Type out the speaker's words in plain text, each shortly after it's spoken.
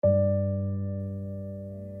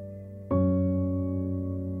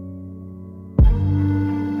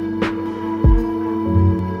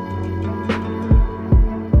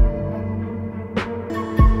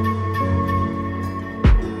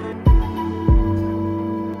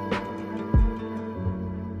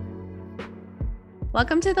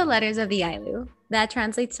Welcome to the Letters of the Ailu. That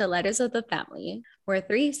translates to Letters of the Family, where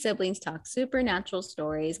three siblings talk supernatural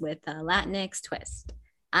stories with a Latinx twist.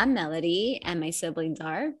 I'm Melody, and my siblings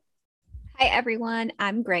are. Hi, everyone.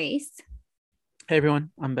 I'm Grace. Hey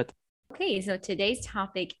everyone, I'm Beto. Okay, so today's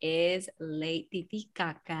topic is Late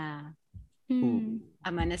Titicaca. I'm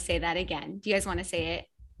going to say that again. Do you guys want to say it?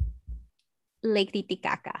 Lake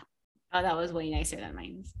Titicaca. Oh, that was way nicer than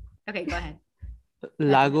mine. Okay, go ahead.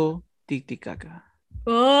 Lago Titicaca.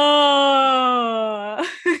 Oh,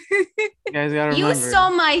 You guys gotta you remember. stole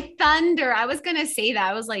my thunder. I was going to say that.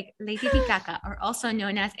 I was like, Lake Titicaca, or also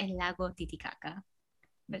known as El Lago Titicaca.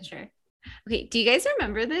 But sure. Okay, do you guys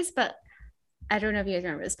remember this? But I don't know if you guys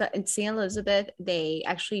remember this, but in St. Elizabeth, they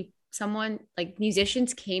actually,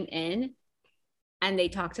 musicians came in and they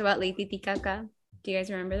talked about Lake Titicaca. Do you guys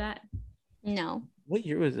remember that? No. What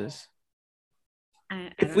year was this?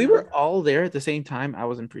 I If don't we know. were all there at the same time, I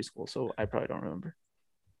was in preschool, so I probably don't remember.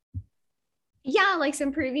 Yeah, like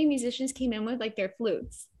some Peruvian musicians came in with like their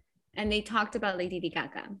flutes and they talked about Lake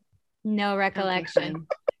Titicaca. No recollection. Okay.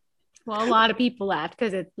 Well, a lot of people laughed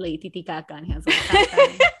because it's Lake Titicaca and has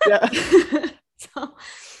like Yeah. So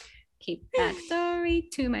keep that story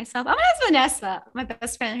to myself. I'm gonna ask Vanessa, my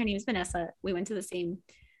best friend. Her name is Vanessa. We went to the same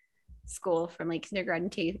school from like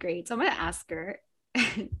kindergarten to 8th grade. So I'm gonna ask her.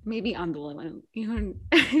 Maybe I'm the one,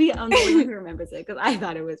 maybe I'm the one who remembers it because I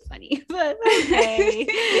thought it was funny. But okay.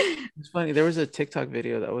 It's funny. There was a TikTok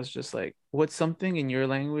video that was just like, "What's something in your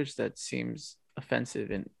language that seems offensive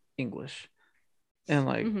in English?" And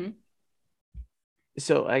like,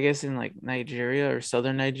 so I guess in like Nigeria or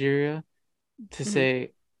Southern Nigeria, to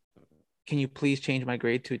say, "Can you please change my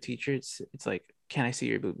grade to a teacher?" It's like, "Can I see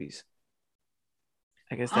your boobies?"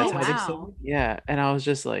 I guess that's how they say it. Yeah. And I was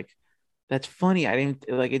just like, that's funny. I didn't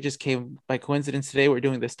like it, just came by coincidence today. We're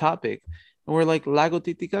doing this topic and we're like, Lago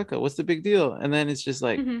Titicaca, what's the big deal? And then it's just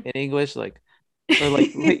like in English, like, or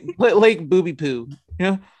like Lake Booby Poo, you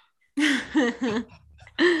know?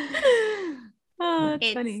 Oh,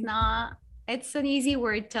 it's funny. not, it's an easy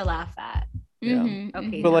word to laugh at. Yeah.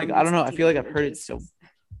 Okay. But like, I don't know. I feel like I've heard it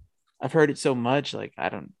so much. Like, I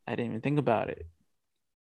didn't even think about it.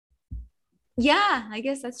 Yeah, I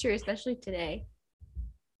guess that's true, especially today.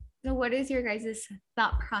 So what is your guys'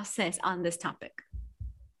 thought process on this topic?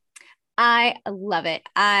 I love it.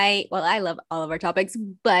 I love all of our topics,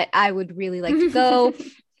 but I would really like to go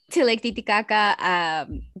to Lake Titicaca.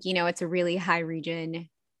 It's a really high region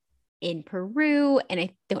in Peru, and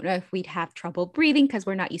I don't know if we'd have trouble breathing because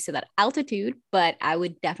we're not used to that altitude, but I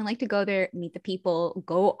would definitely like to go there, meet the people,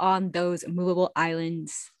 go on those movable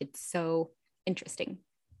islands. It's so interesting.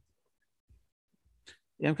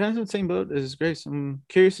 Yeah, I'm kind of in the same boat as Grace. I'm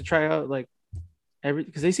curious to try out like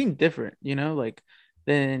because they seem different, like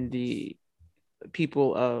than the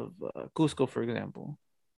people of Cusco, for example,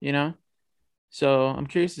 So I'm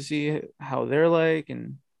curious to see how they're like,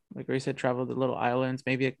 and like Grace said, travel the little islands.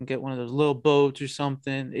 Maybe I can get one of those little boats or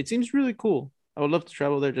something. It seems really cool. I would love to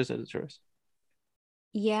travel there just as a tourist.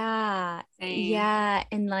 Yeah. Same. Yeah.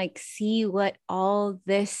 And like see what all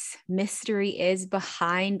this mystery is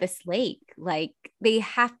behind this lake. Like there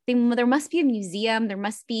must be a museum, there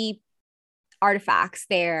must be artifacts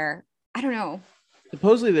there. I don't know.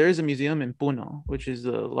 Supposedly there is a museum in Puno, which is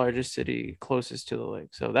the largest city closest to the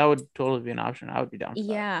lake. So that would totally be an option. I would be down for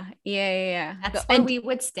that. Yeah. That's where we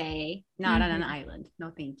would stay, not on an island.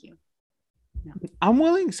 No, thank you. No. I'm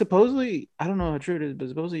willing. Supposedly, I don't know how true it is, but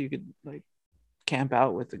supposedly you could like camp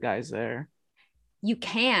out with the guys there. You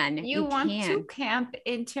can. You want to camp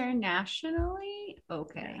internationally?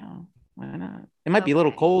 Okay. Yeah, why not? It might be a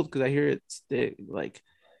little cold because I hear it's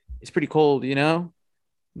pretty cold,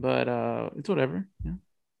 but it's whatever. Yeah.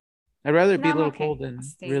 I'd rather it be a little cold than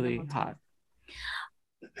really hot.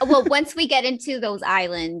 Well, once we get into those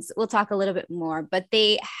islands, we'll talk a little bit more, but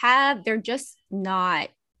they have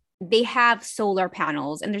solar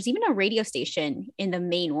panels, and there's even a radio station in the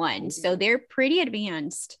main one. So they're pretty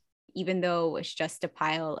advanced, even though it's just a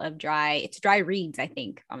pile of dry reeds, I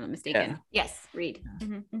think, if I'm not mistaken. Yeah. Yes, reed.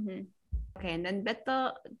 Okay, and then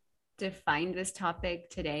Beto defined this topic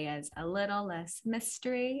today as a little less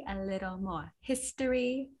mystery, a little more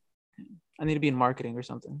history. I need to be in marketing or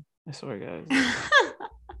something. I swear, guys.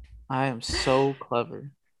 I am so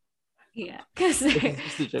clever. Yeah, because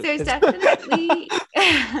there's definitely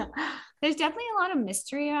there's definitely a lot of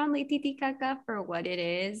mystery around Lake Titicaca for what it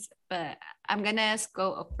is, but I'm gonna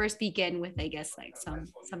begin with, I guess, like some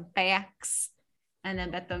facts, and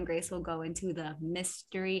then Beto and Grace will go into the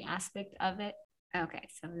mystery aspect of it. Okay,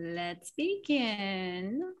 so let's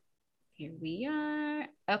begin. Here we are.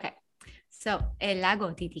 Okay, so El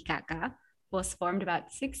Lago Titicaca was formed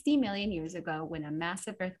about 60 million years ago when a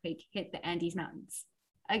massive earthquake hit the Andes Mountains.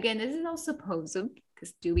 Again, this is all supposed,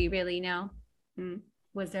 because do we really know?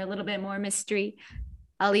 Was there a little bit more mystery?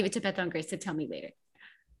 I'll leave it to Beto and Grace to tell me later.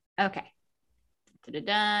 Okay.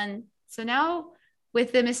 Done. So now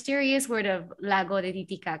with the mysterious word of Lago de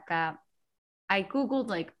Titicaca, I Googled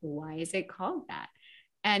like, why is it called that?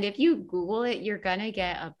 And if you Google it, you're going to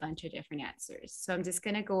get a bunch of different answers. So I'm just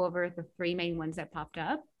going to go over the three main ones that popped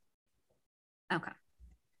up. Okay.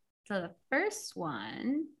 So the first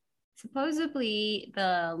one, supposedly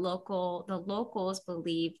the locals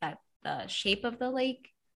believe that the shape of the lake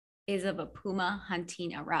is of a puma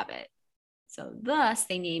hunting a rabbit. So thus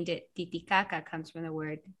they named it Titicaca, comes from the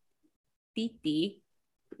word titi,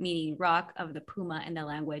 meaning rock of the puma in the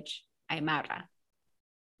language Aymara.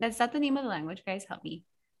 That's not the name of the language, guys. Help me.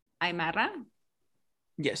 Aymara?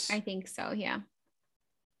 Yes. I think so, yeah.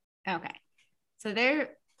 Okay. So there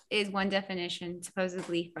is one definition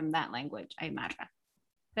supposedly from that language, Aymara.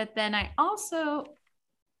 But then I also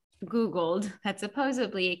Googled that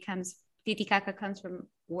supposedly Titicaca comes from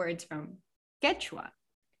words from Quechua,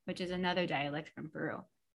 which is another dialect from Peru.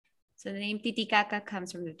 So the name Titicaca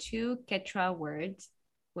comes from the two Quechua words,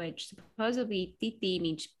 which supposedly Titi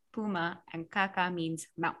means puma and Caca means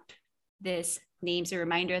mount. This name's a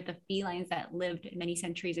reminder of the felines that lived many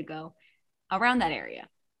centuries ago around that area.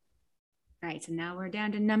 All right, so now we're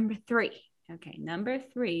down to number 3. Okay, number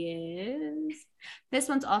 3 is, this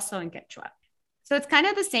one's also in Quechua. So it's kind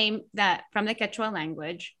of the same that from the Quechua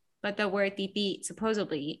language, but the word titi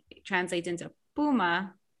supposedly translates into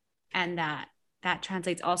puma, and that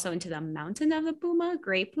translates also into the mountain of the puma,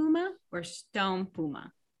 gray puma, or stone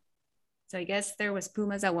puma. So I guess there was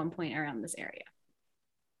pumas at one point around this area.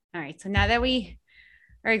 All right, so now that we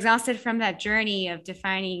are exhausted from that journey of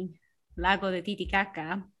defining Lago de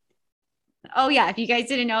Titicaca. Oh yeah, if you guys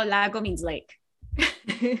didn't know, Lago means lake.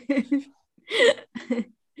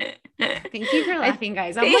 Thank you for laughing,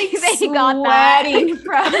 guys. I'm like sweating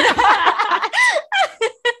from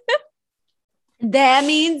that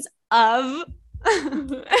means of.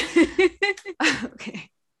 Okay.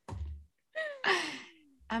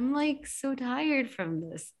 I'm like so tired from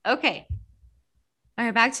this. Okay. All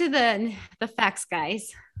right, back to the facts,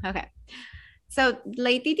 guys. Okay. So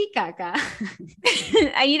Lake Titicaca.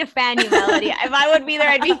 I need to fan you, Melody. If I would be there,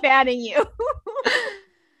 I'd be fanning you.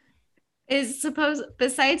 Is supposed,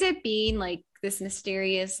 besides it being like this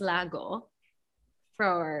mysterious lago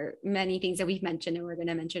for many things that we've mentioned and we're going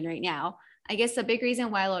to mention right now, I guess the big reason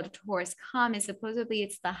why a lot of tourists come is supposedly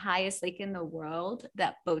it's the highest lake in the world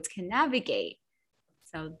that boats can navigate.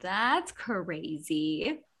 So that's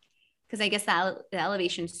crazy, because I guess the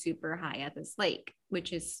elevation is super high at this lake,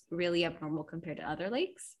 which is really abnormal compared to other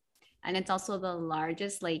lakes. And it's also the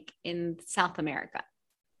largest lake in South America.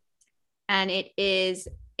 And it is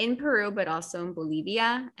in Peru, but also in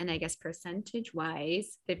Bolivia. And I guess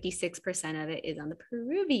percentage-wise, 56% of it is on the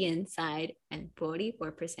Peruvian side and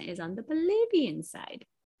 44% is on the Bolivian side.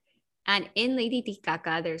 And in Lake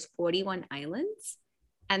Titicaca, there's 41 islands.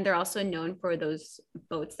 And they're also known for those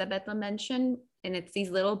boats that Beto mentioned. And it's these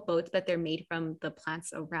little boats, but they're made from the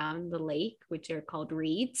plants around the lake, which are called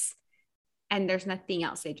reeds. And there's nothing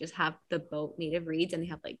else. They just have the boat made of reeds and they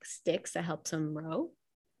have like sticks that help them row.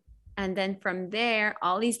 And then from there,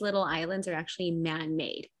 all these little islands are actually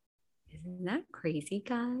man-made. Isn't that crazy,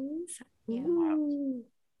 guys? Yeah.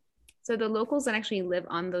 So the locals that actually live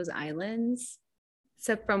on those islands,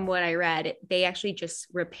 so from what I read, they actually just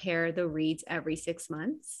repair the reeds every 6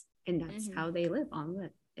 months. And that's how they live on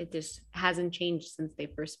it. It just hasn't changed since they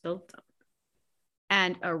first built them.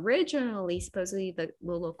 And originally, supposedly the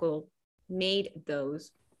local made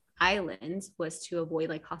those islands was to avoid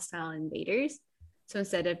like hostile invaders. So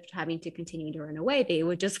instead of having to continue to run away, they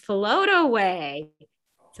would just float away.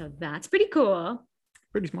 So that's pretty cool.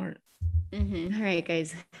 Pretty smart. All right,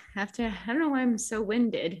 guys. I don't know why I'm so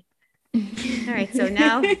winded. All right, so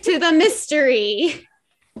now to the mystery.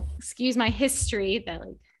 Excuse my history that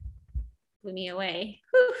like blew me away.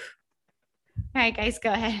 Whew. All right, guys,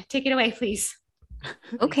 go ahead. Take it away, please.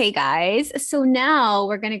 Okay, guys. So now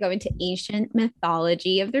we're going to go into ancient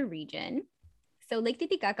mythology of the region. So Lake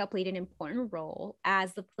Titicaca played an important role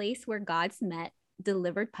as the place where gods met,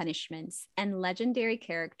 delivered punishments, and legendary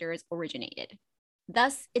characters originated.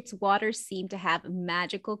 Thus, its waters seem to have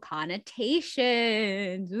magical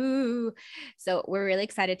connotations. Ooh. So we're really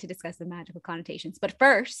excited to discuss the magical connotations. But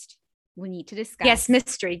first, we need to discuss... Yes,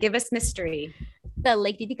 mystery. Give us mystery. The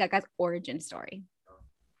Lake Titicaca's origin story.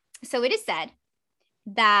 So it is said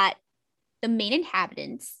that the main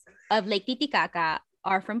inhabitants of Lake Titicaca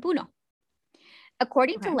are from Puno.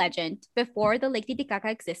 According to legend, before the Lake Titicaca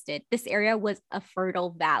existed, this area was a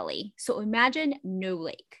fertile valley. So imagine no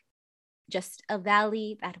lake, just a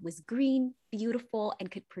valley that was green, beautiful,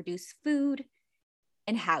 and could produce food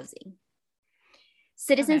and housing.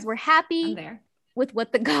 Citizens were happy with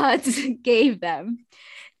what the gods gave them.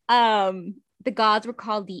 The gods were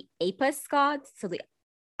called the Apus gods, so the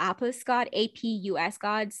Apus god, APUS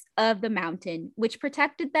gods of the mountain, which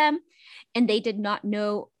protected them, and they did not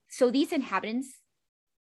know. So these inhabitants,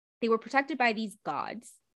 they were protected by these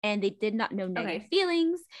gods, and they did not know negative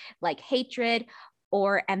feelings like hatred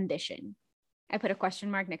or ambition. I put a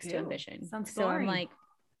question mark next to ambition. So I'm like,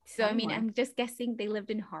 I mean, I'm just guessing they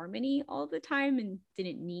lived in harmony all the time and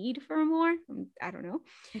didn't need for more. I don't know.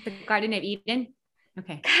 Like the Garden of Eden.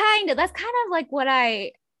 Okay. Kind of. That's kind of like what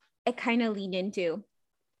I kind of leaned into.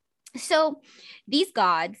 So these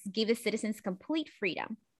gods gave the citizens complete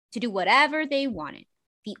freedom to do whatever they wanted.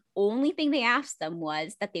 The only thing they asked them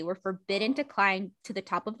was that they were forbidden to climb to the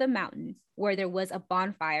top of the mountain where there was a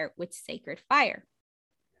bonfire with sacred fire.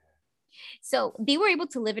 So they were able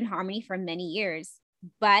to live in harmony for many years,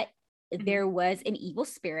 but there was an evil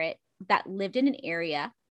spirit that lived in an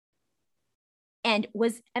area and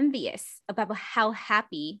was envious about how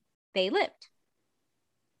happy they lived.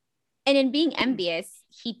 And in being envious,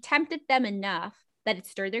 he tempted them enough that it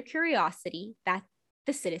stirred their curiosity that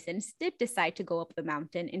the citizens did decide to go up the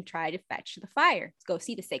mountain and try to fetch the fire, go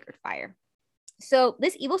see the sacred fire. So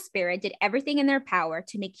this evil spirit did everything in their power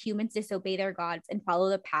to make humans disobey their gods and follow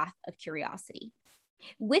the path of curiosity.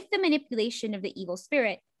 With the manipulation of the evil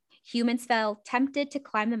spirit, humans felt tempted to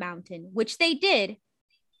climb the mountain, which they did,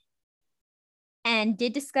 and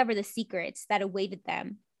did discover the secrets that awaited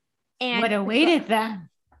them. And what awaited them?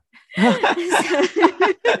 I'm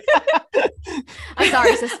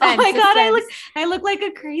sorry, suspense. Oh my God, I look like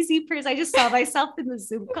a crazy person. I just saw myself in the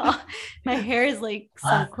Zoom call. My hair is like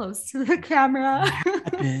so close to the camera.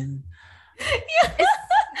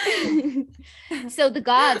 So the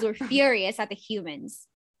gods were furious at the humans,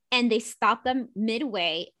 and they stopped them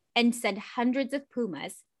midway and sent hundreds of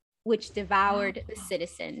pumas, which devoured the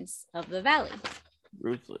citizens of the valley.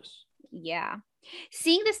 Ruthless. Yeah.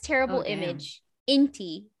 Seeing this terrible image,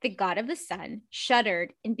 Inti, the god of the sun,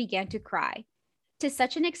 shuddered and began to cry, to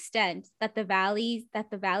such an extent that the valley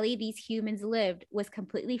these humans lived was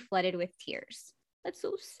completely flooded with tears. That's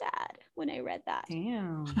so sad when I read that.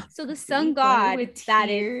 Damn. So the sun god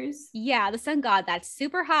the sun god that's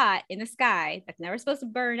super hot in the sky, that's never supposed to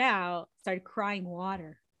burn out, started crying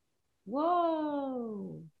water.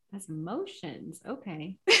 Whoa. That's emotions.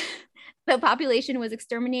 Okay. The population was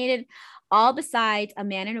exterminated, all besides a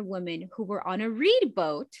man and a woman who were on a reed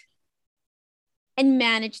boat and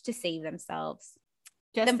managed to save themselves.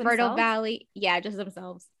 Just the fertile valley. Yeah, just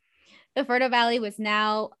themselves. The fertile valley was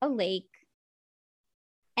now a lake.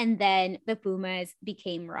 And then the pumas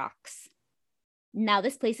became rocks. Now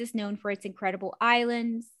this place is known for its incredible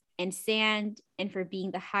islands and sand and for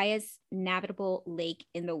being the highest navigable lake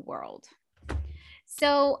in the world.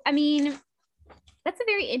 So, I mean, that's a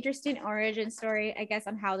very interesting origin story, I guess,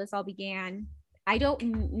 on how this all began. I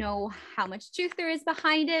don't know how much truth there is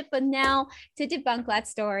behind it, but now to debunk that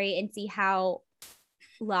story and see how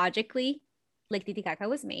logically Lake Titicaca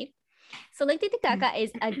was made. So Lake Titicaca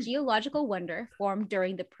is a geological wonder formed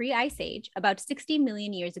during the pre-ice age about 60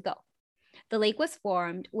 million years ago. The lake was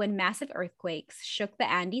formed when massive earthquakes shook the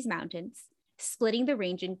Andes Mountains, splitting the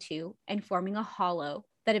range in two and forming a hollow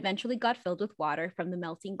that eventually got filled with water from the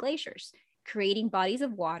melting glaciers, creating bodies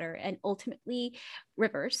of water and ultimately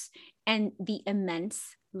rivers and the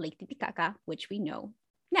immense Lake Titicaca, which we know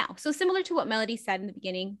now. So similar to what Melody said in the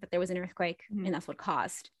beginning, that there was an earthquake and that's what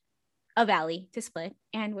caused a valley to split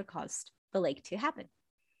and what caused the lake to happen.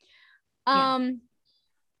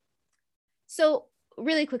 So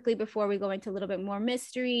really quickly, before we go into a little bit more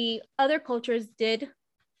mystery, other cultures did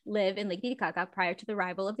live in Lake Titicaca prior to the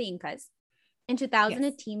arrival of the Incas. In 2000,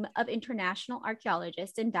 a team of international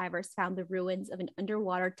archaeologists and divers found the ruins of an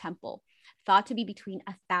underwater temple thought to be between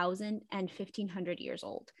 1,000 and 1,500 years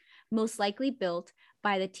old, most likely built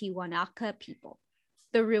by the Tiwanaku people.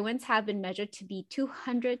 The ruins have been measured to be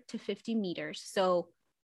 200 to 50 meters, so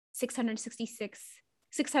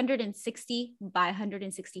 660 by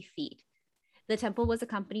 160 feet. The temple was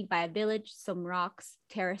accompanied by a village, some rocks,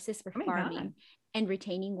 terraces for farming, and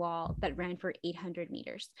retaining wall that ran for 800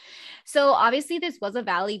 meters. So obviously this was a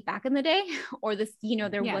valley back in the day, or this,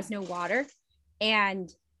 there was no water,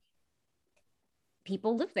 and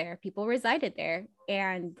people lived there, people resided there.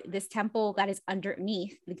 And this temple that is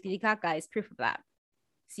underneath the Titicaca is proof of that.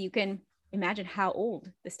 So you can imagine how old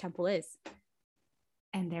this temple is.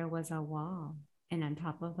 And there was a wall. and on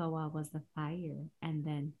top of the wall was the fire, and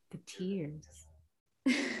then the tears.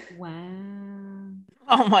 Wow.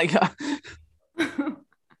 Oh my God.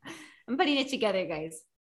 I'm putting it together, guys.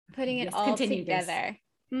 Putting it all together.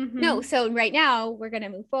 Mm-hmm. No, so right now we're going to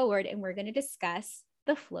move forward and we're going to discuss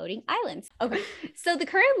the floating islands. Okay. So the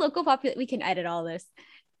current local population, we can edit all this.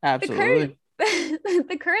 Absolutely.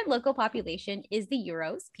 The current local population is the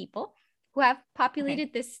Uros people who have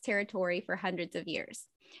populated this territory for hundreds of years.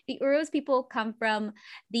 The Uros people come from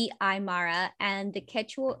the Aymara and the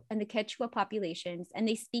Quechua populations, and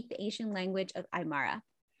they speak the ancient language of Aymara.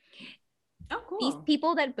 Oh, cool. These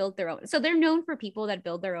people that built their own, so they're known for people that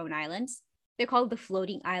build their own islands. They're called the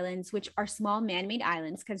floating islands, which are small man-made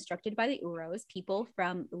islands constructed by the Uros people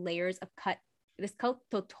from layers of this called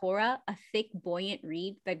totora, a thick, buoyant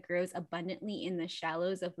reed that grows abundantly in the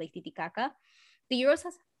shallows of Lake Titicaca. The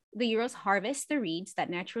Uros harvest the reeds that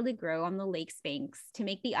naturally grow on the lake's banks to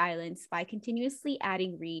make the islands by continuously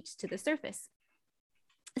adding reeds to the surface.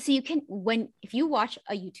 So you can, if you watch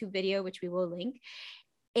a YouTube video, which we will link,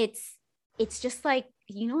 it's just like,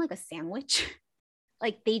 like a sandwich.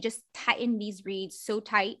 Like they just tighten these reeds so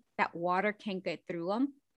tight that water can't get through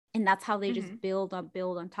them. And that's how they just build on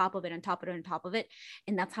top of it, on top of it, on top of it.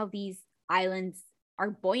 And that's how these islands are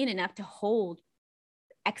buoyant enough to hold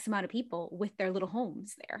X amount of people with their little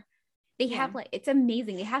homes there. They have it's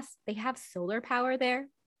amazing. They have solar power there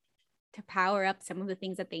to power up some of the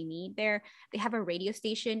things that they need there. They have a radio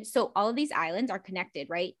station. So all of these islands are connected,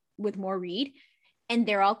 right? With more reed, and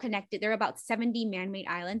they're all connected. There are about 70 man-made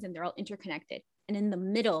islands and they're all interconnected. And in the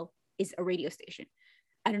middle is a radio station.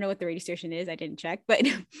 I don't know what the radio station is. I didn't check, but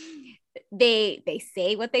they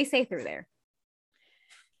say what they say through there.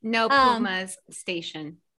 No Pumas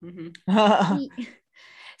station. Mm-hmm.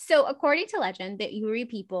 So according to legend, the Uri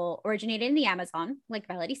people originated in the Amazon, like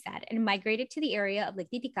Melody said, and migrated to the area of Lake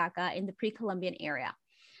Titicaca in the pre-Columbian era,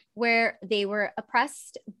 where they were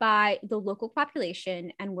oppressed by the local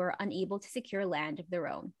population and were unable to secure land of their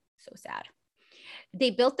own. So sad. They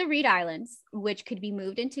built the reed islands, which could be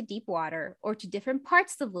moved into deep water or to different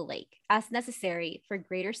parts of the lake as necessary for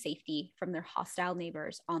greater safety from their hostile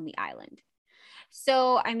neighbors on the island.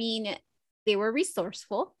 So, I mean, they were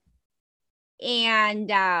resourceful and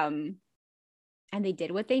they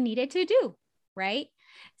did what they needed to do, right?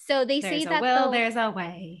 So they say that there's a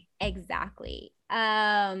way. Exactly.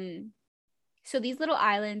 So these little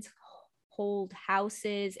islands hold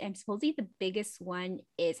houses, and supposedly the biggest one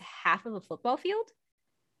is half of a football field.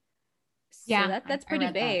 So that's pretty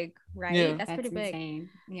big, right? Yeah. That's pretty big. Insane.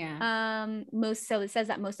 Yeah. So it says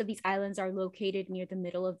that most of these islands are located near the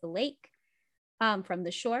middle of the lake from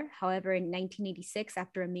the shore. However, in 1986,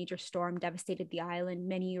 after a major storm devastated the island,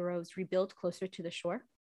 many Uros rebuilt closer to the shore.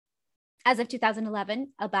 As of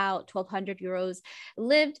 2011, about 1,200 Uros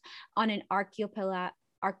lived on an archipelago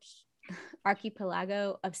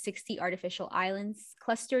of 60 artificial islands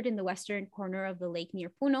clustered in the western corner of the lake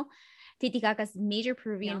near Puno, Titicaca's major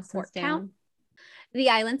Peruvian port town. The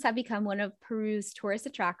islands have become one of Peru's tourist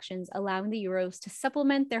attractions, allowing the Uros to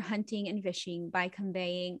supplement their hunting and fishing by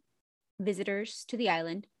conveying visitors to the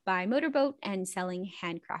island by motorboat and selling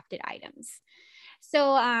handcrafted items.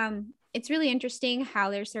 So it's really interesting how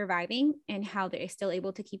they're surviving and how they're still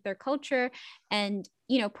able to keep their culture and,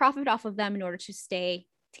 profit off of them in order to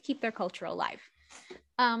keep their culture alive.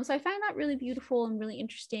 So I find that really beautiful and really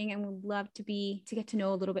interesting, and would love to get to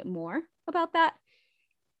know a little bit more about that.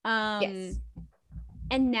 Yes.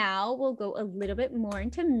 And now we'll go a little bit more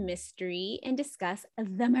into mystery and discuss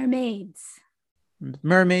the mermaids.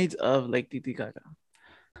 Mermaids of Lake Titicaca.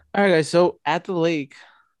 All right, guys. So at the lake,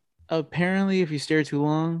 apparently, if you stare too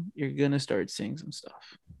long, you're gonna start seeing some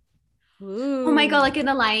stuff. Ooh. Oh my God! Like in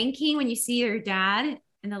The Lion King, when you see your dad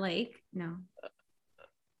in the lake. No.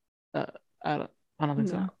 I don't think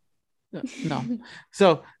so. No.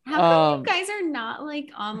 So how come you guys are not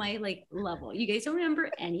like on my level? You guys don't remember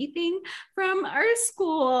anything from our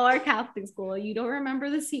school, our Catholic school. You don't remember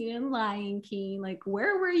the scene in Lion King. Like,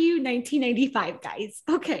 where were you 1995, guys?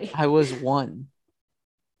 Okay. I was 1.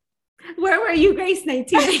 Where were you, Grace,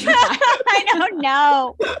 1995? I don't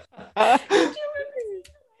know. Did you remember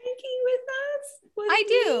Lion King with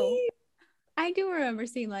us? I do remember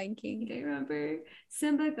seeing Lion King. I remember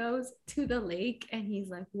Simba goes to the lake and he's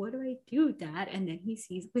like, what do I do, Dad? And then he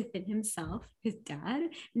sees within himself his dad,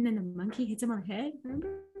 and then the monkey hits him on the head.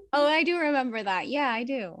 Remember? Oh, I do remember that. Yeah, I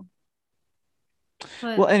do.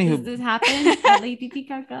 But well, anywho, does this happen at Lake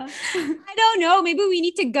Titicaca? I don't know. Maybe we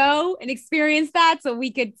need to go and experience that so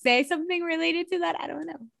we could say something related to that. I don't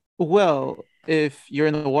know. Well, if you're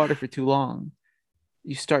in the water for too long,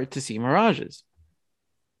 you start to see mirages.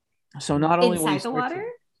 So not only inside the water,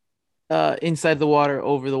 inside the water,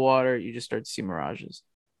 over the water, you just start to see mirages.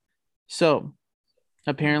 So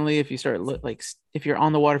apparently, if you start if you're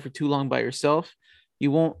on the water for too long by yourself,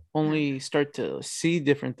 you won't only start to see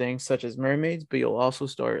different things such as mermaids, but you'll also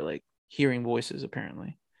start like hearing voices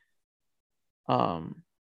apparently.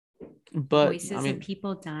 But voices of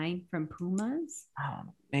people dying from pumas.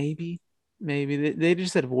 Maybe they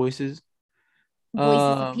just said voices.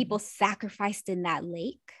 Voices of people sacrificed in that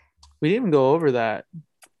lake. We didn't go over that.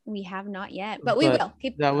 We have not yet, but we will.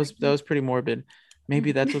 That was pretty morbid.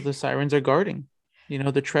 Maybe that's what the sirens are guarding. You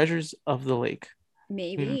know, the treasures of the lake.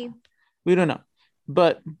 Maybe. We don't know.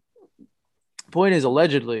 But point is,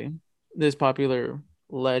 allegedly, this popular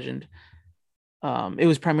legend, it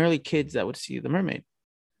was primarily kids that would see the mermaid.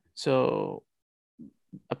 So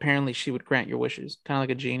apparently she would grant your wishes, kind of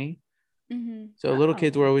like a genie. Mm-hmm. So little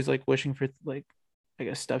kids were always like wishing for like, I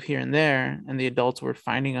guess, stuff here and there, and the adults were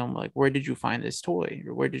finding them like, where did you find this toy,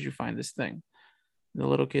 or where did you find this thing? And the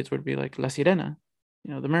little kids would be like, La Sirena,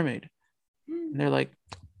 you know, the mermaid. And they're like,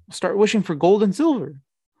 start wishing for gold and silver.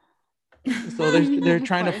 So they're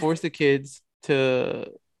trying to force the kids to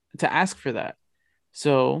ask for that.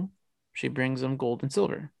 So she brings them gold and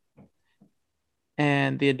silver,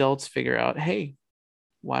 and the adults figure out, hey,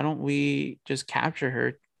 why don't we just capture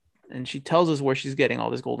her? And she tells us where she's getting all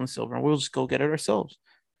this gold and silver, and we'll just go get it ourselves.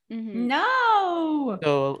 Mm-hmm. No.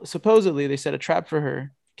 So supposedly they set a trap for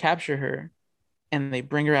her, capture her, and they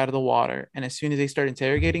bring her out of the water. And as soon as they start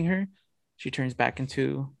interrogating her, she turns back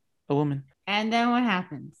into a woman. And then what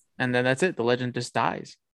happens? And then that's it. The legend just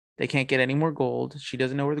dies. They can't get any more gold. She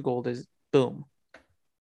doesn't know where the gold is. Boom.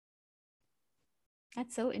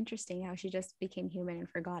 That's so interesting how she just became human and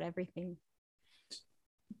forgot everything.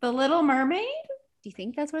 The Little Mermaid? Do you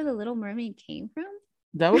think that's where the Little Mermaid came from?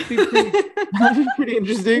 That would be pretty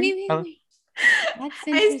interesting. That's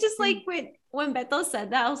interesting. It's just like when Beto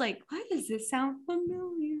said that, I was like, why does this sound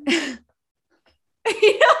familiar?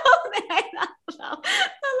 You know, I thought about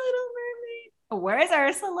the Little Mermaid. Where is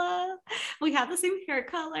Ursula? We have the same hair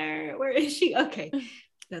color. Where is she? Okay,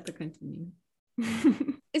 that's a continue.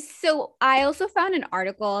 So I also found an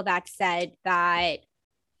article that said that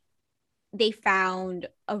they found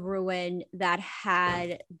a ruin that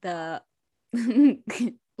had the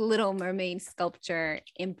Little Mermaid sculpture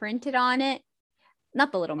imprinted on it.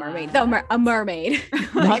 Not the Little Mermaid, a mermaid.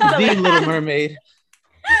 Not the Little Mermaid.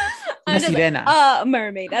 A sirena. A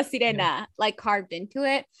mermaid, a sirena, like carved into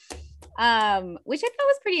it. Which I thought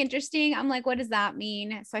was pretty interesting. I'm like, what does that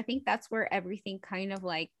mean? So I think that's where everything kind of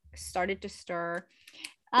like started to stir.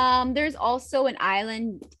 There's also an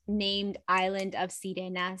island named Island of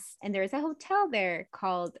Sirenas, and there's a hotel there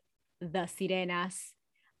called the Sirenas.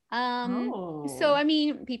 So I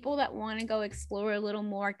mean, people that want to go explore a little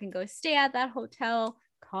more can go stay at that hotel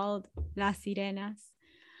called Las Sirenas.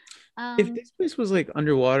 If this place was like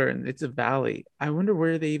underwater and it's a valley, I wonder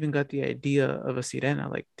where they even got the idea of a sirena.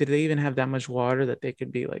 Like, did they even have that much water that they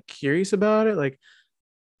could be like curious about it? Like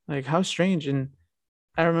how strange. And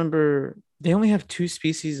I remember they only have 2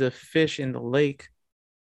 species of fish in the lake,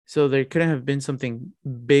 so there couldn't have been something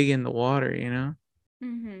big in the water, you know?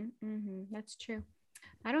 That's true.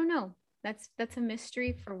 I don't know. That's a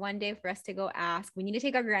mystery for one day for us to go ask. We need to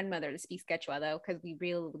take our grandmother to speak Quechua though, because we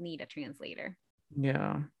really need a translator.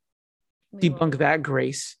 Yeah. Debunk that,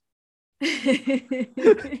 Grace.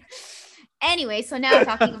 Anyway, so now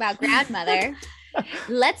talking about grandmother,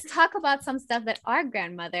 let's talk about some stuff that our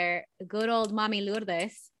grandmother, good old Mommy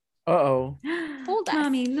Lourdes, told us.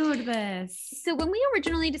 Mommy Lourdes. So when we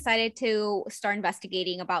originally decided to start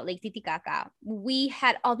investigating about Lake Titicaca, we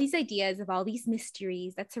had all these ideas of all these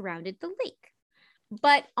mysteries that surrounded the lake.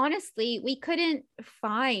 But honestly, we couldn't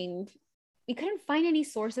find any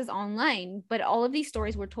sources online, but all of these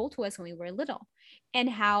stories were told to us when we were little and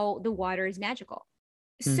how the water is magical.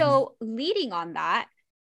 So leading on that,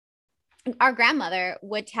 our grandmother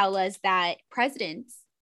would tell us that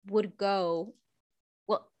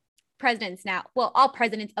all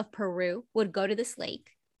presidents of Peru would go to this lake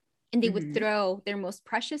and they would throw their most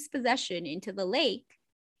precious possession into the lake.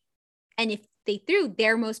 And if they threw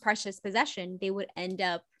their most precious possession, they would end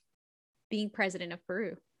up being president of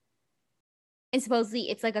Peru. And supposedly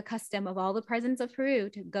it's like a custom of all the presidents of Peru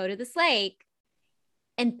to go to this lake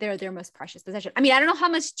and throw their most precious possession. I mean, I don't know how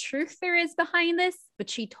much truth there is behind this, but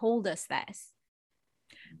she told us this.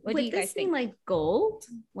 What do you guys think? Like gold?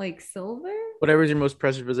 Like silver? Whatever's your most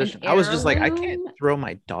precious possession. I was just like, I can't throw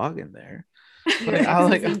my dog in there.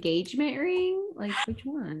 Like engagement ring? Like which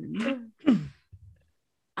one?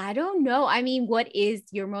 I don't know. I mean, what is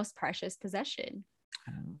your most precious possession?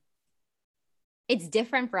 I don't know. It's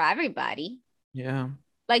different for everybody. Yeah.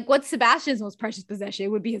 like what's Sebastian's most precious possession? It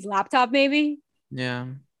would be his laptop, maybe. Yeah.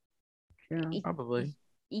 Probably.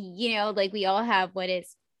 You know, like we all have what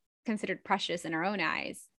is considered precious in our own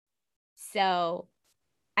eyes. So,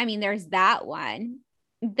 I mean, there's that one.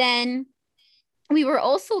 Then we were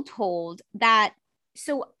also told that,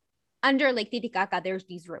 so under Lake Titicaca, there's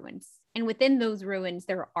these ruins. And within those ruins,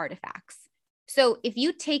 there are artifacts. So if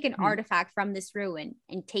you take an artifact from this ruin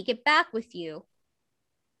and take it back with you,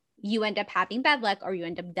 you end up having bad luck or you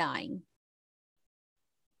end up dying.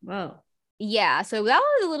 Whoa. Yeah, so that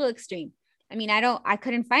was a little extreme. I mean, I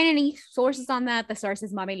couldn't find any sources on that. The source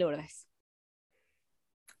is Mami Lourdes.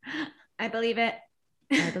 I believe it.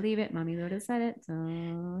 Mami Lourdes said it,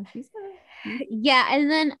 so she said it. Yeah,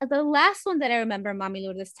 and then the last one that I remember Mami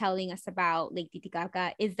Lourdes telling us about Lake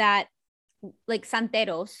Titicaca is that like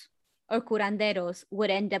santeros or curanderos would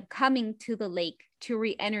end up coming to the lake to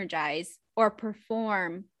re-energize or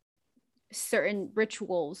perform certain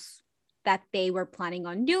rituals that they were planning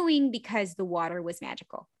on doing because the water was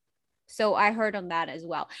magical. So I heard on that as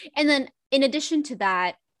well. And then in addition to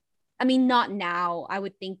that, I mean, not now, I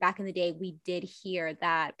would think back in the day, we did hear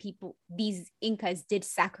that these Incas did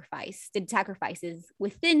sacrifices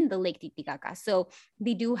within the Lake Titicaca. So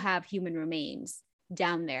they do have human remains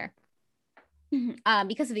down there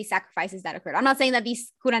because of these sacrifices that occurred. I'm not saying that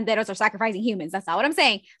these curanderos are sacrificing humans. That's not what I'm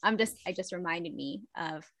saying. I just reminded me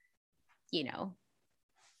of, you know,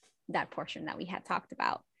 that portion that we had talked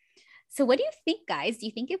about. So what do you think, guys? Do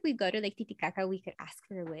you think if we go to Lake Titicaca, we could ask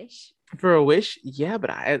for a wish? For a wish? Yeah,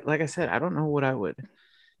 but like I said, I don't know what I would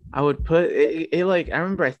put it like, I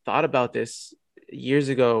remember I thought about this years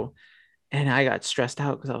ago and I got stressed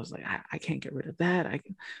out because I was like, I can't get rid of that.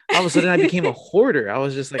 All of a sudden I became a hoarder. I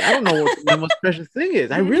was just like, I don't know what my most precious thing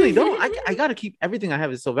is. I really don't. I got to keep everything I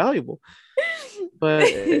have is so valuable. But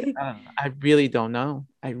I really don't know.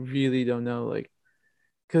 Like,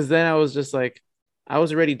 because then I was just like, I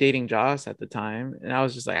was already dating Joss at the time, and I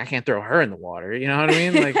was just like, I can't throw her in the water. You know what I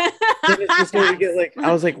mean? Like, it's just going to get like,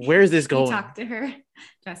 I was like, where's this going? You talk to her.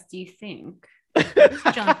 Joss, do you think?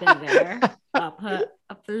 Jump in there. I'll put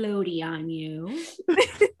a floaty on you,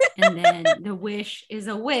 and then the wish is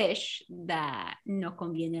a wish that no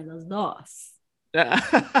conviene los dos.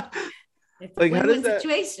 It's a win-win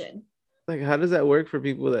situation. Like, how does that work for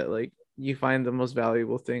people that like you find the most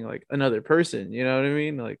valuable thing like another person? You know what I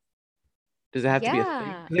mean? Like, does it have to be a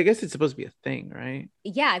thing? Because I guess it's supposed to be a thing, right?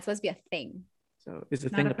 Yeah, it's supposed to be a thing. So is the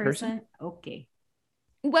thing a person? Okay.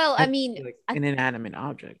 Well, I mean, like an inanimate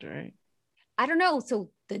object, right? I don't know.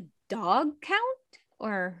 So the dog count,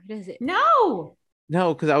 or does it? No,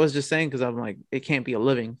 because I was just saying, because I'm like, it can't be a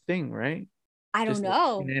living thing, right? I don't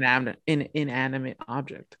know. An inanimate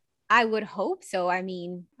object. I would hope so. I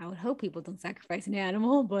mean, I would hope people don't sacrifice an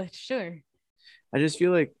animal, but sure. I just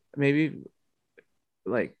feel like maybe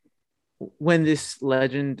like when this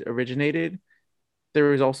legend originated, there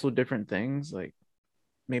was also different things like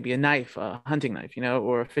maybe a knife, a hunting knife, you know,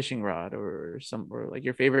 or a fishing rod or like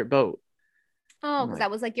your favorite boat. Oh, because that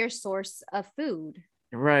was like your source of food.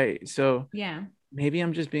 Right. So yeah, maybe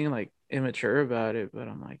I'm just being like immature about it, but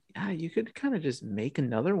I'm like, yeah, you could kind of just make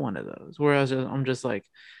another one of those. Whereas I'm just like,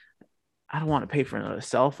 I don't want to pay for another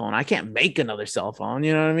cell phone. I can't make another cell phone.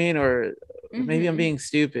 You know what I mean? Or maybe I'm being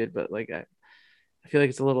stupid, but like I feel like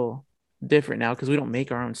it's a little different now because we don't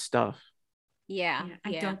make our own stuff. Yeah.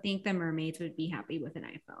 I don't think the mermaids would be happy with an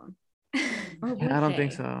iPhone. I don't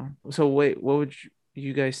think so. So wait, what would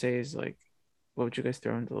you guys say is like, what would you guys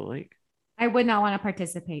throw into the lake? I would not want to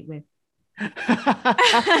participate with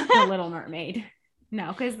the Little Mermaid. No,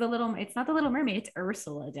 because it's not the Little Mermaid, it's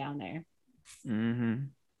Ursula down there.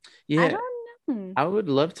 Yeah, I don't know. I would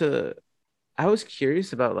love to. I was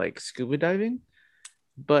curious about like scuba diving,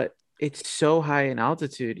 but it's so high in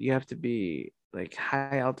altitude. You have to be like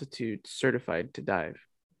high altitude certified to dive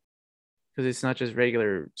because it's not just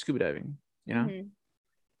regular scuba diving, you know?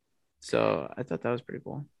 So I thought that was pretty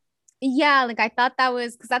cool. Yeah, like I thought that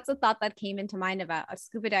was because that's a thought that came into mind about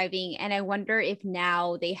scuba diving. And I wonder if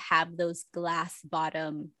now they have those glass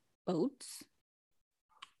bottom boats.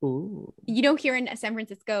 Ooh. You know, here in San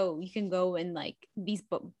Francisco, you can go in like these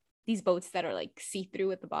boats that are like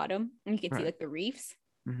see-through at the bottom and you can see like the reefs.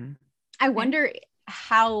 I wonder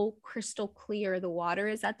how crystal clear the water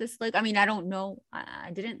is at this lake. I mean, I don't know. I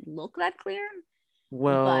didn't look that clear.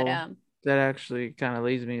 Well, but, that actually kind of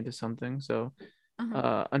leads me into something. So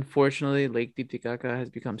unfortunately, Lake Titicaca has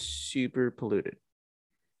become super polluted.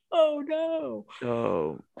 Oh no.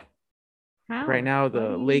 So right now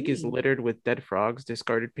the lake is littered with dead frogs,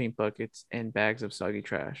 discarded paint buckets, and bags of soggy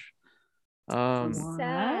trash.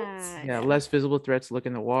 Sad. Yeah, less visible threats look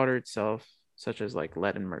in the water itself, such as like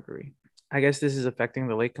lead and mercury. I guess this is affecting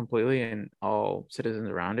the lake completely and all citizens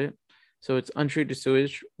around it. So it's untreated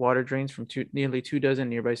sewage, water drains from nearly 2 dozen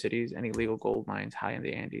nearby cities, and illegal gold mines high in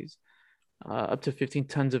the Andes. Up to 15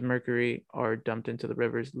 tons of mercury are dumped into the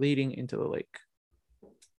rivers leading into the lake.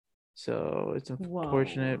 So it's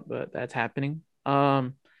unfortunate, but that's happening.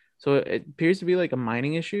 So it appears to be like a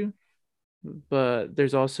mining issue, but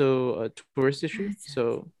there's also a tourist issue.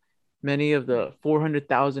 So many of the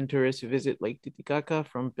 400,000 tourists who visit Lake Titicaca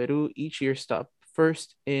from Peru each year stop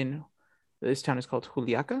first in this town is called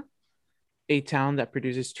Juliaca, a town that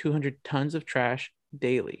produces 200 tons of trash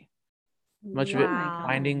daily. Much of it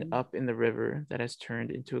winding up in the river that has turned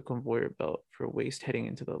into a conveyor belt for waste heading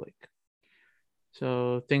into the lake.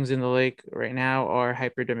 So things in the lake right now are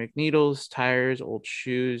hypodermic needles, tires, old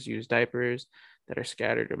shoes, used diapers that are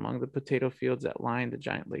scattered among the potato fields that line the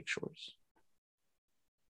giant lake shores.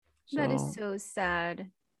 That is so sad.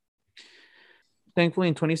 Thankfully,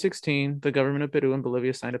 in 2016, the government of Peru and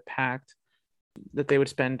Bolivia signed a pact that they would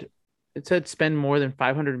spend more than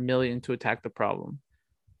 500 million to attack the problem.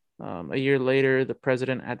 A year later, the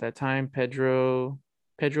president at that time, Pedro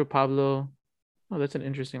Pablo, oh, that's an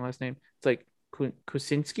interesting last name. It's like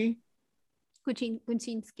Kuczynski?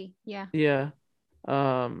 Kuczynski, yeah. Yeah.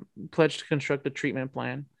 Pledged to construct a treatment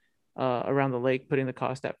plan around the lake, putting the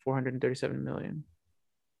cost at 437 million.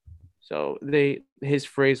 So his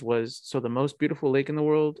phrase was, so the most beautiful lake in the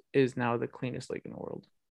world is now the cleanest lake in the world.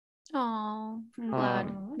 Oh, I'm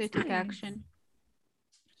glad they took action.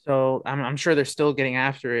 So I'm sure they're still getting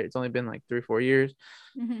after it. It's only been like 3 or 4 years.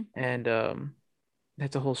 And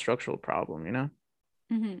that's a whole structural problem, you know?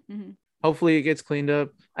 Hopefully it gets cleaned up.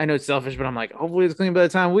 I know it's selfish, but I'm like, hopefully it's clean by the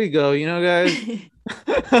time we go, you know, guys?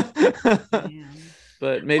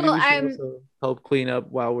 But maybe we should also help clean up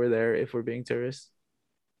while we're there if we're being tourists.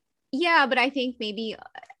 Yeah, but I think maybe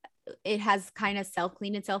it has kind of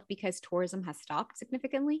self-cleaned itself because tourism has stopped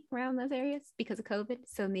significantly around those areas because of COVID.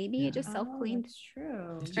 So maybe it just self-cleaned.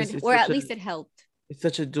 That's true. Or at least it helped. It's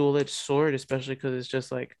such a dual-edged sword, especially because it's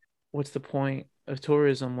just like, what's the point of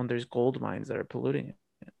tourism when there's gold mines that are polluting it?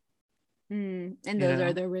 And those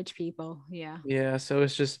are the rich people. Yeah. Yeah. So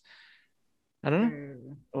it's just, I don't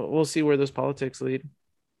know. We'll see where those politics lead.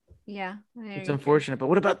 Yeah. It's unfortunate. But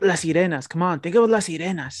what about Las Sirenas? Come on, think about Las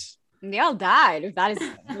Sirenas. They all died. If that is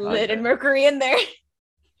lead and mercury in there.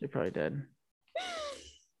 They're probably dead.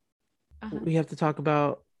 We have to talk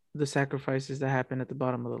about the sacrifices that happened at the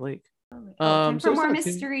bottom of the lake. For more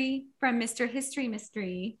mystery from Mr. History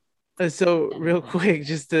Mystery. So real quick,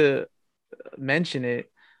 just to mention it,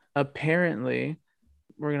 apparently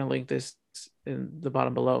we're gonna link this in the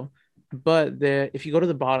bottom below, but if you go to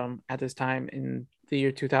the bottom at this time in the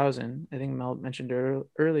year 2000, I think Mel mentioned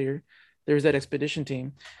earlier, there was that expedition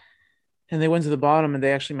team, and they went to the bottom and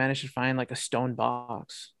they actually managed to find like a stone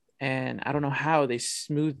box, and I don't know how they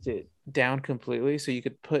smoothed it down completely so you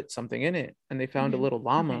could put something in it, and they found a little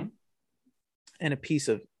llama and a piece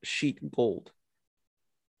of sheet gold,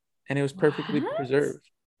 and it was perfectly preserved.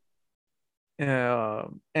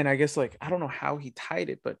 And I guess like I don't know how he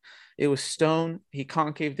tied it, but it was stone. He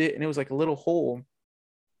concaved it, and it was like a little hole,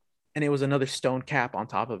 and it was another stone cap on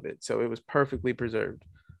top of it, so it was perfectly preserved.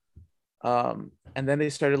 And then they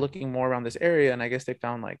started looking more around this area, and I guess they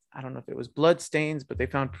found like, I don't know if it was blood stains, but they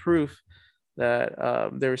found proof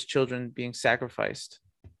that there was children being sacrificed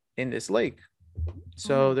in this lake.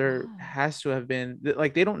 So there has to have been,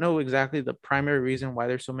 like, they don't know exactly the primary reason why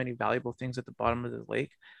there's so many valuable things at the bottom of the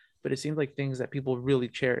lake, but it seemed like things that people really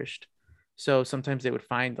cherished. So sometimes they would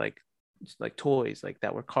find like toys like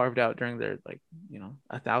that were carved out during their, like,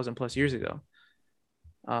 1,000+ years ago,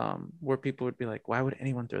 where people would be like, why would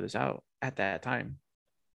anyone throw this out at that time?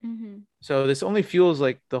 So this only fuels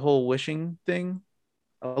like the whole wishing thing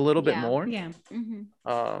a little bit more.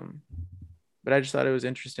 But I just thought it was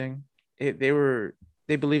interesting. They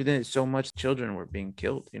believed in it so much, children were being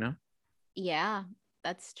killed, Yeah,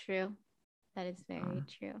 that's true. That is very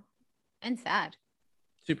true. And sad.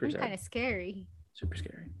 Super sad. Kind of scary. Super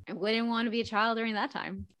scary. I wouldn't want to be a child during that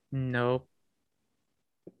time. No.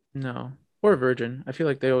 Or a virgin. I feel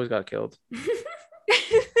like they always got killed.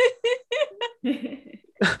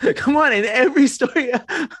 Come on, in every story,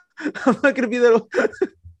 I'm not gonna be that.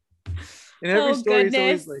 In every story, it's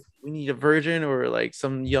always like, we need a virgin or like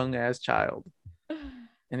some young ass child,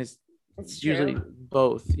 and it's usually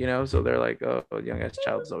both, So they're like, oh, a young ass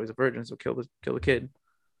child is always a virgin, so kill the kid.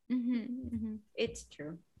 It's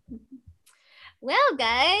true. Well,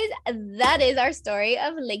 guys, that is our story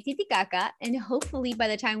of Lake Titicaca, and hopefully by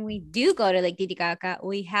the time we do go to Lake Titicaca,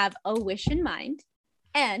 we have a wish in mind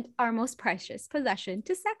and our most precious possession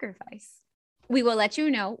to sacrifice. We will let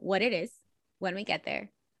you know what it is when we get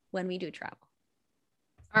there. when we do travel.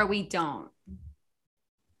 Or we don't.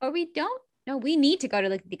 Or we don't. No, we need to go to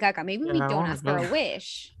Lake Titicaca. Maybe we don't ask for a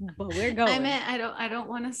wish, but we're going. I meant I don't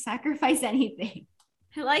want to sacrifice anything.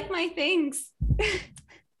 I like my things.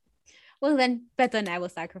 Well, then Beto and I will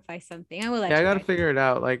sacrifice something. I will let I gotta figure it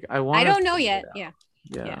out. Like I don't know yet. Yeah.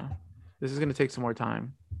 This is gonna take some more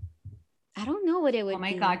time. I don't know what it would be. Oh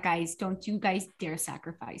my God, guys, don't you guys dare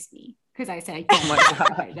sacrifice me. Because I said I can't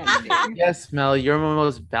sacrifice anything. Yes, Mel, you're my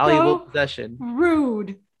most valuable possession.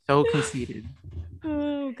 Rude. So conceited.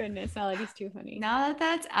 Oh goodness, Melody's too funny. Now that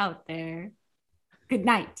that's out there, good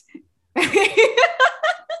night.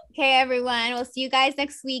 Okay, everyone. We'll see you guys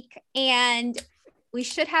next week. And we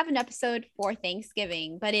should have an episode for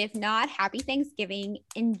Thanksgiving. But if not, happy Thanksgiving.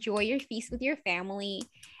 Enjoy your feast with your family.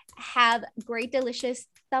 Have great, delicious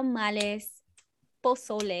tamales,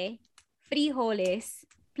 pozole, frijoles,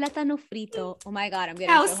 plátano frito. Oh my God, I'm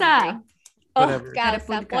getting so hungry.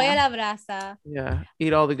 Causa, pollo a la brasa. Yeah,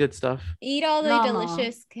 eat all the good stuff. Eat all the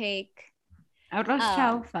delicious cake. Arroz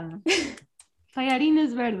chaufa.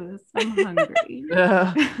 Tallarines verdes. I'm hungry.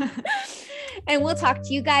 And we'll talk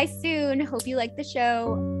to you guys soon. Hope you like the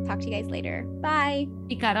show. Talk to you guys later. Bye.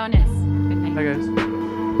 Picarones. Good night. Bye, guys.